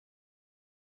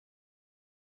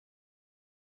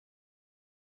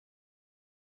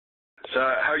So,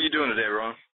 how are you doing today,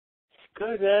 Ron?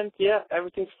 Good, man. Yeah,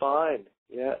 everything's fine.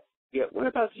 Yeah. What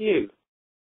about you?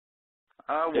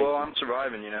 Well, I'm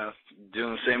surviving,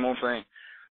 doing the same old thing.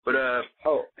 But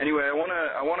anyway, I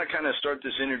wanna kind of start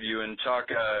this interview and talk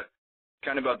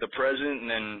kind of about the present, and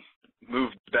then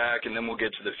move back, and then we'll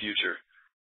get to the future.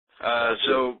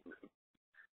 So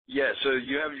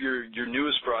you have your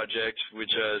newest project,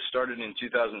 which started in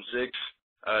 2006,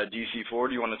 DC4.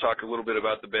 Do you want to talk a little bit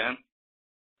about the band?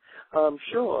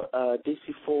 Sure.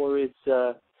 DC4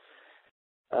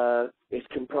 is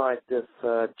comprised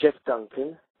of Jeff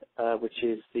Duncan, which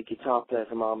is the guitar player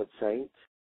from Armored Saint,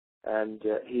 and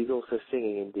he's also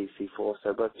singing in DC4.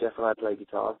 So both Jeff and I play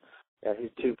guitar.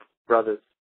 His two brothers,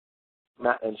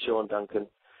 Matt and Sean Duncan,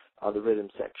 are the rhythm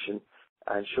section,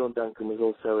 and Sean Duncan was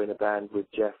also in a band with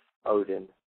Jeff Odin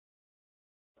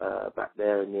back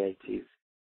there in the 80s,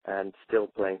 and still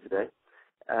playing today.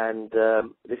 And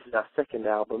this is our second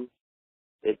album.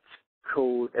 It's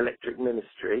called Electric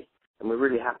Ministry, and we're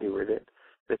really happy with it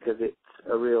because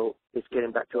it's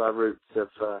getting back to our roots of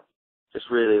just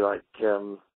really like,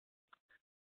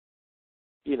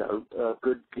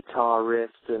 good guitar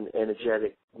riffs and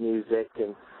energetic music,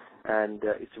 and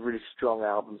it's a really strong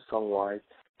album song-wise,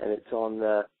 and it's on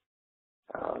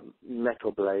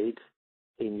Metal Blade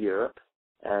in Europe,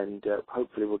 and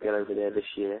hopefully we'll get over there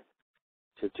this year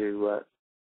to do a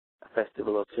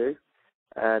festival or two.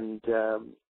 And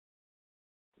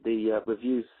the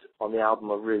reviews on the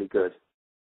album are really good,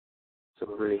 so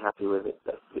we're really happy with it.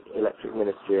 That's the Electric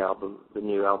Ministry album, the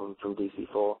new album from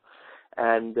DC4,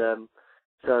 and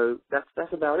so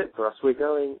that's about it for us. We're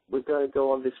going to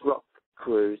go on this rock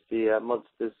cruise, the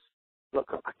Monsters.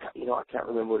 Look, I can't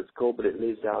remember what it's called, but it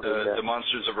lives out in the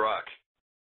Monsters of Rock.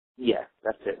 Yeah,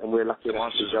 that's it, and we're lucky. The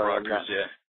Monsters of Rockers,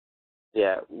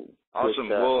 yeah.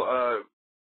 Awesome.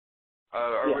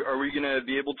 Are we going to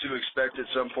be able to expect at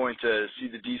some point to see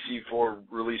the DC4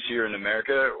 release here in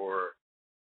America, or?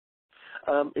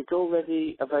 It's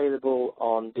already available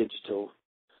on digital.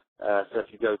 So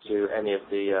if you go to any of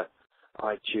the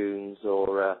iTunes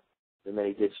or the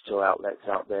many digital outlets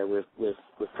out there, we've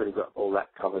pretty got all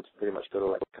that covered. Pretty much got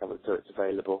all that covered, so it's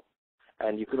available.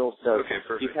 And you can also,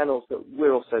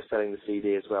 we're also selling the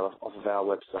CD as well off of our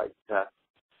website,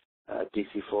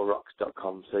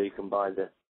 dc4rocks.com. So you can buy the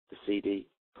CD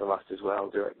from us as well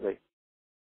directly.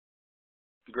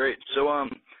 Great. So,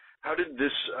 how did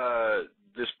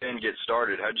this band get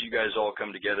started? How did you guys all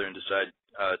come together and decide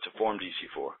to form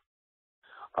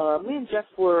DC4? Me and Jeff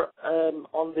were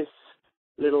on this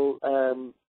little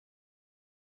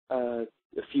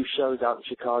a few shows out in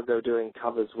Chicago doing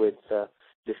covers with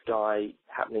this guy,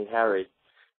 Happening Harry,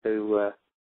 who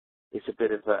is a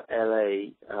bit of a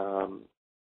LA.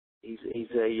 He's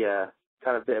a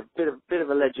kind of bit of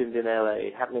a legend in LA.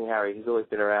 Happening Harry. He's always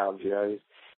been around.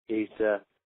 He's a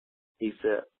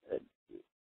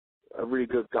really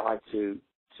good guy to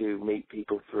meet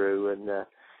people through,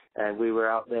 and we were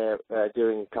out there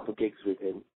doing a couple of gigs with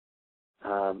him,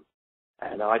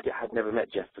 and I had never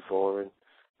met Jeff before, and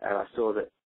I saw that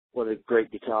what a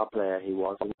great guitar player he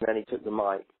was, and then he took the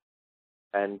mic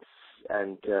and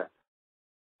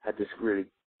had this really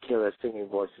killer singing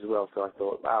voice as well. So I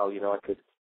thought, wow,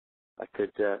 I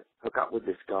could hook up with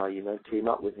this guy, team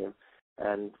up with him,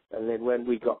 and then when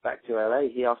we got back to LA,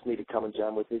 he asked me to come and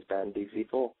jam with his band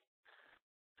DC4.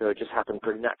 So it just happened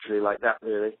pretty naturally like that,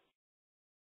 really.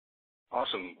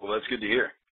 Awesome. Well, that's good to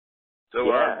hear. So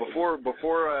before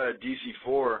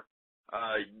DC4,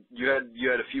 you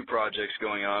had a few projects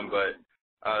going on, but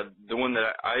the one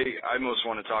that I most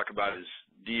want to talk about is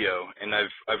Dio, and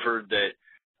I've heard that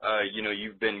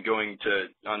you've been going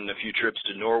on a few trips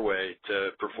to Norway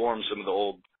to perform some of the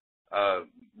old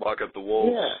Lock Up the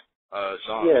Wolves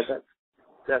songs. Yeah,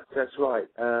 that's right.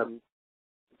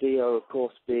 Dio, of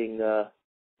course, being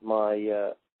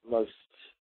my most,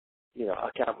 I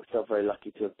count myself very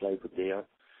lucky to have played with Dio,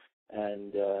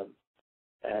 and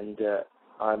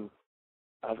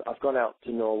I've gone out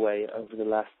to Norway over the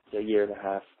last year and a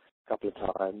half, a couple of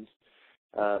times,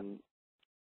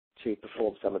 to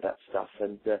perform some of that stuff.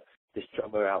 And this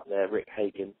drummer out there, Rick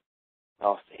Hagen,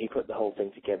 he put the whole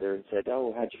thing together and said,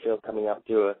 "Oh, how'd you feel coming up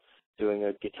doing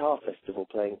a guitar festival,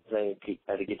 playing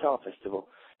at a guitar festival?"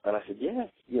 And I said, "Yeah,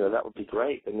 that would be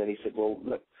great." And then he said, "Well,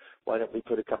 look, why don't we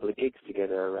put a couple of gigs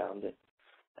together around it?"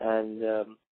 And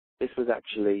this was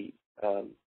actually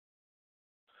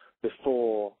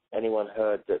before anyone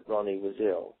heard that Ronnie was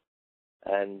ill,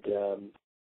 and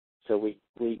so we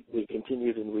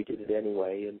continued and we did it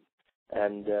anyway.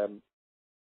 And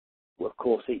of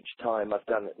course, each time I've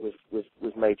done it,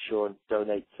 we've made sure and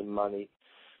donate some money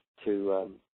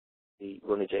to the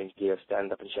Ronnie James Dio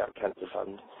Stand Up and Shout Cancer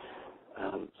Fund.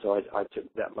 So I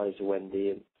took that money to Wendy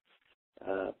and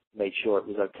made sure it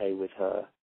was okay with her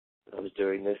that I was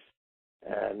doing this.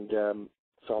 And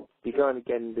so I'll be going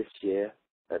again this year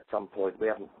at some point. We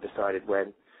haven't decided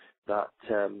when, but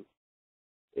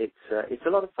it's a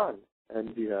lot of fun.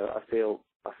 And you know, I feel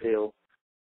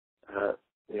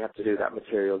we have to do that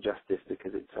material justice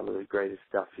because it's some of the greatest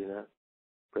stuff, you know,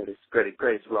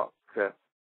 greatest rock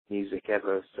music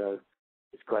ever. So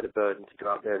it's quite a burden to go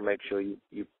out there and make sure you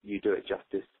do it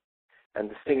justice. And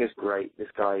the singer's great.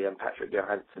 This guy, Patrick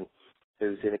Johansson,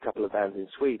 who's in a couple of bands in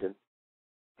Sweden,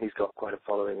 he's got quite a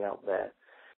following out there.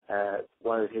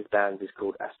 One of his bands is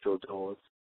called Astral Doors,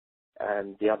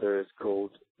 and the other is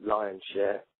called Lion's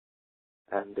Share.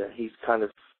 And he's kind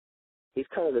of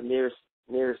the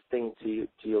nearest thing to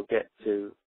you'll get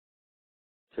to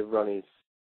Ronnie's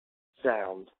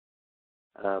sound.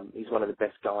 He's one of the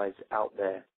best guys out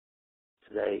there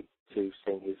today to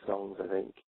sing his songs, I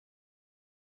think.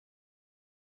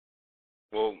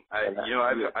 Well,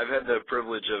 I've had the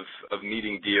privilege of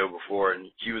meeting Dio before,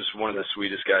 and he was one of the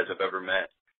sweetest guys I've ever met.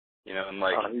 You know, and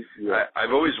like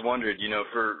I've always wondered, you know,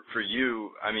 for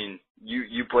you, I mean,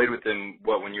 you played with him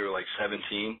when you were like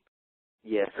 17.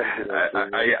 Yes.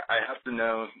 I have to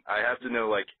know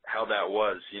like how that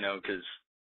was, you know, because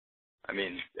I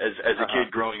mean, as a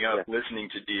kid growing up, listening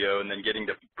to Dio and then getting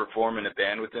to perform in a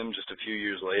band with him just a few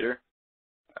years later,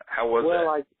 how was that?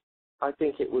 Well, I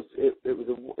think it was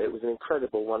an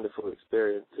incredible, wonderful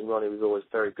experience, and Ronnie was always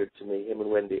very good to me. Him and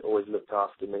Wendy always looked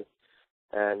after me,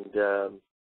 and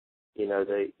you know,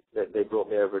 they brought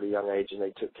me over at a young age and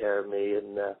they took care of me,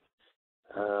 and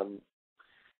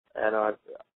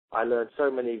I learned so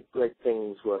many great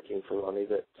things working for Ronnie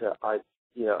that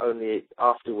only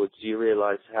afterwards you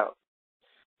realise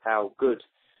how good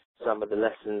some of the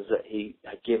lessons that he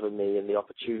had given me and the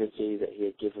opportunity that he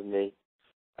had given me.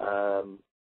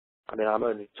 I mean, I'm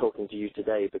only talking to you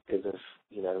today because of,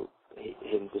 you know,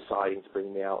 him deciding to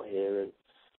bring me out here. And,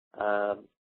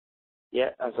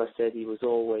 as I said, he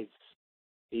always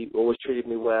treated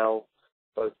me well,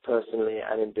 both personally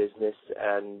and in business,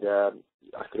 and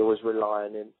I could always rely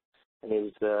on him. And he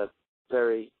was a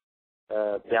very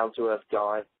down-to-earth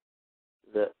guy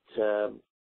that,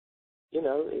 you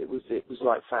know, it was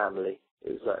like family.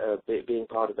 It was like being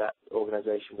part of that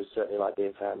organisation was certainly like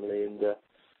being family, and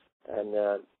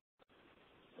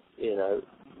you know,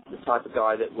 the type of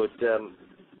guy that would,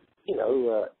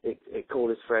 call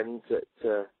his friends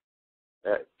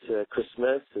at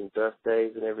Christmas and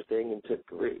birthdays and everything, and took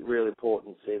real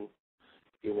importance in,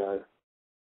 you know,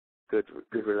 good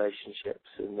relationships,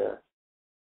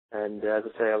 and as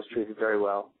I say, I was treated very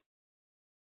well.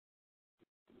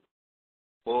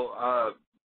 Well, I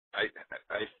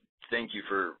thank you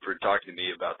for talking to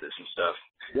me about this and stuff.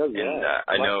 Yeah. And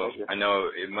I know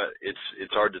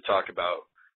it's hard to talk about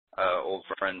old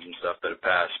friends and stuff that have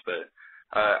passed, but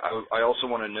I also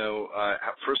want to know,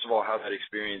 first of all, how that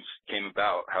experience came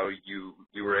about, how you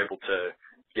were able to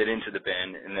get into the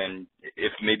band, and then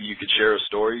if maybe you could share a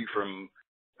story from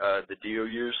the Dio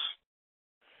years.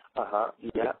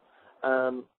 Yeah.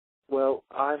 Well,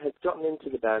 I had gotten into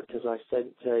the band because I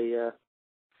sent a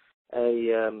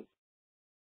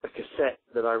cassette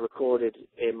that I recorded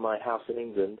in my house in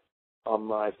England on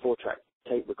my 4-track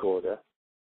tape recorder.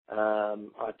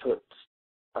 I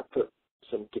put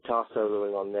some guitar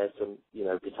soloing on there, some, you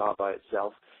know, guitar by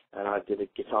itself, and I did a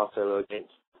guitar solo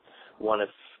against one of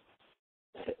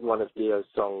Dio's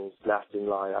songs, Last in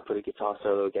Line. I put a guitar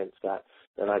solo against that,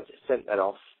 and I sent that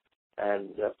off.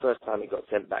 And the first time it got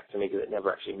sent back to me, because it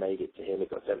never actually made it to him, it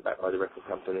got sent back by the record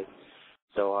company.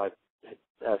 So I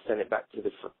sent it back to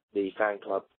the fan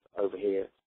club over here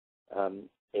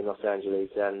in Los Angeles,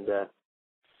 and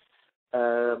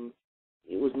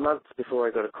it was months before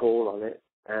I got a call on it,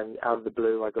 and out of the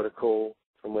blue I got a call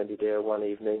from Wendy Dio one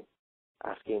evening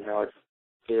asking how I'd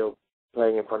feel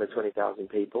playing in front of 20,000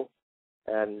 people,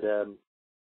 and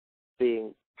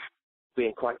being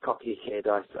quite cocky kid,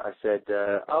 I said,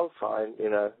 oh, fine, you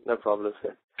know, no problem.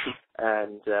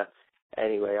 And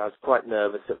anyway, I was quite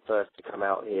nervous at first to come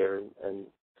out here and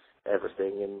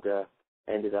everything, and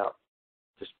ended up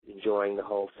just enjoying the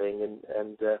whole thing.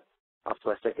 And after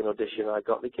my second audition, I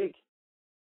got the gig.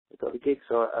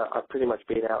 So I've pretty much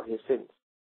been out here since,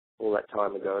 all that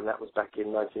time ago, and that was back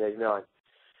in 1989.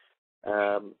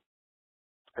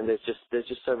 And there's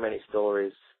just so many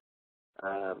stories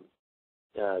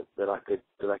that I could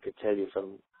tell you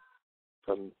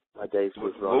from my days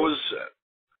with Ron.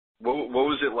 What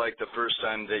was it like the first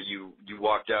time that you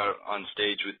walked out on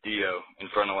stage with Dio in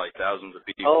front of like thousands of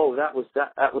people? Oh, that was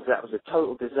a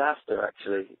total disaster,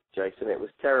 actually, Jason. It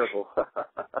was terrible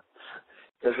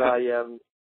because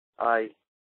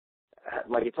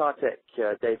my guitar tech,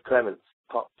 Dave Clements,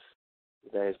 Pops,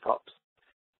 his name is Pops,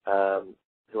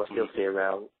 who I still see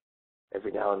around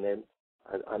every now and then.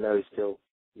 I know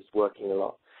he's working a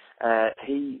lot.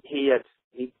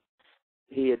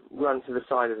 He had run to the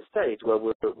side of the stage where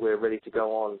we're ready to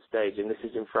go on stage, and this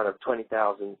is in front of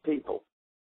 20,000 people,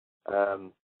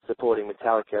 supporting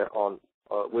Metallica on.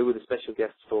 We were the special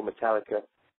guests for Metallica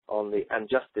on the And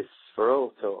Justice for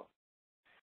All tour,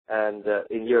 and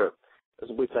in Europe,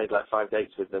 we played like 5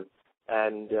 dates with them,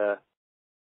 and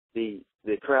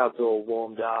the crowd's all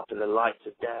warmed up, and the lights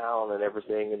are down and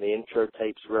everything, and the intro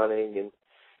tape's running,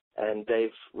 and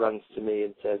Dave runs to me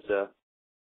and says,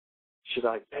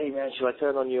 hey man, should I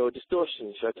turn on your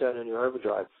distortion? Should I turn on your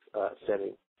overdrive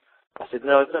setting? I said,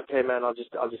 no, it's okay, man. I'll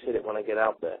just hit it when I get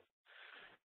out there.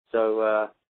 So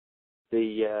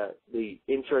the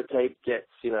intro tape gets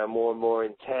more and more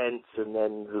intense, and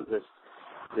then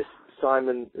this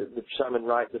Simon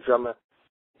Wright, the drummer,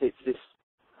 hits this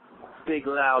big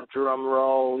loud drum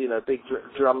roll, big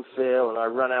drum fill, and I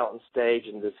run out on stage,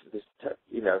 and this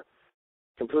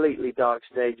completely dark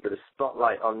stage with a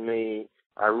spotlight on me.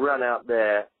 I run out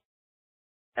there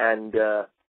and go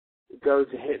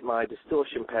to hit my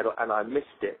distortion pedal, and I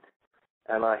missed it,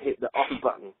 and I hit the off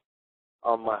button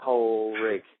on my whole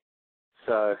rig.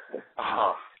 So,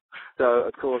 so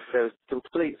of course there was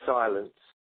complete silence,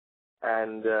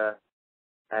 and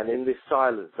in this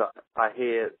silence I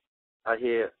hear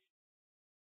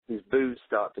these boos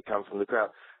start to come from the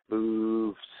crowd.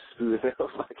 Boos, boos, they're all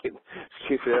fucking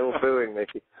stupid, they're all booing me.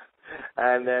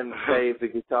 And then Dave, the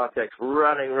guitar tech's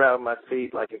running around my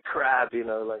feet like a crab,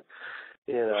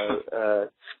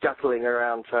 scuttling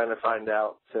around trying to find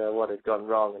out what had gone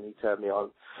wrong, and he turned me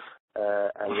on.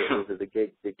 And it was the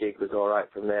gig was all right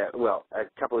from there. Well, a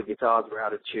couple of guitars were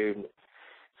out of tune,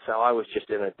 so I was just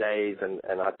in a daze, and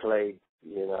I played,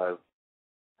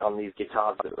 on these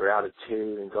guitars that were out of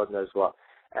tune and God knows what.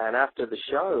 And after the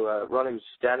show, Ronnie was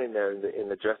standing there in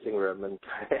the dressing room and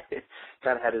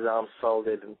kind of had his arms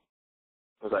folded and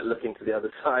was like looking to the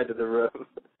other side of the room.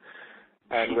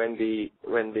 And Wendy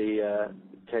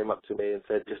came up to me and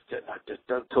said, just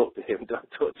don't talk to him.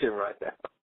 Don't talk to him right now.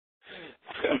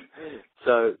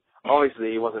 So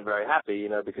obviously he wasn't very happy,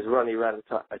 because Ronnie ran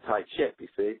a tight ship, you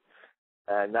see.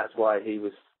 And that's why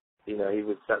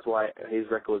that's why his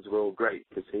records were all great,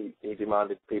 because he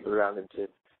demanded people around him to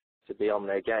be on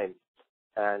their game.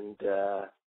 And,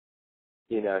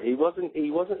 he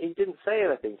didn't say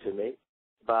anything to me,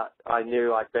 but I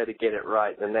knew I'd better get it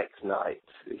right the next night,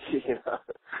 Isn't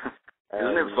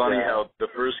it funny how the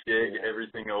first gig,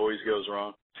 everything always goes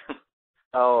wrong?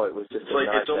 Oh, it was just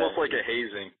it's almost like a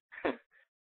hazing.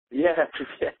 Yeah,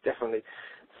 definitely.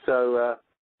 So,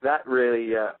 that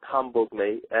really humbled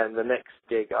me, and the next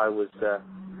gig I was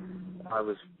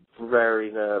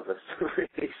very nervous,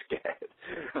 really scared,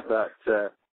 but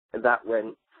that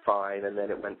went fine, and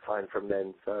then it went fine from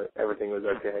then, so everything was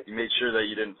okay. You made sure that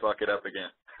you didn't fuck it up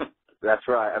again. That's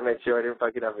right, I made sure I didn't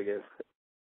fuck it up again.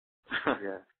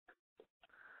 Yeah.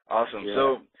 Awesome. Yeah.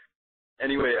 So,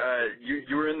 anyway,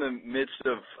 you were in the midst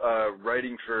of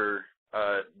writing for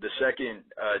the second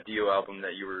Dio album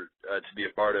that you were to be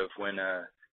a part of when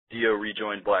Dio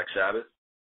rejoined Black Sabbath,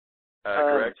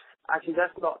 correct? Actually,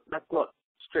 that's not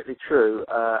strictly true.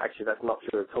 Actually, that's not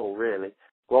true at all, really.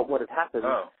 What had happened,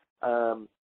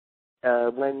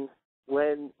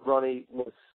 when Ronnie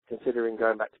was considering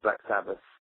going back to Black Sabbath,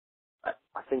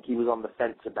 I think he was on the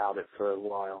fence about it for a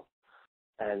while,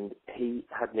 and he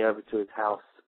had me over to his house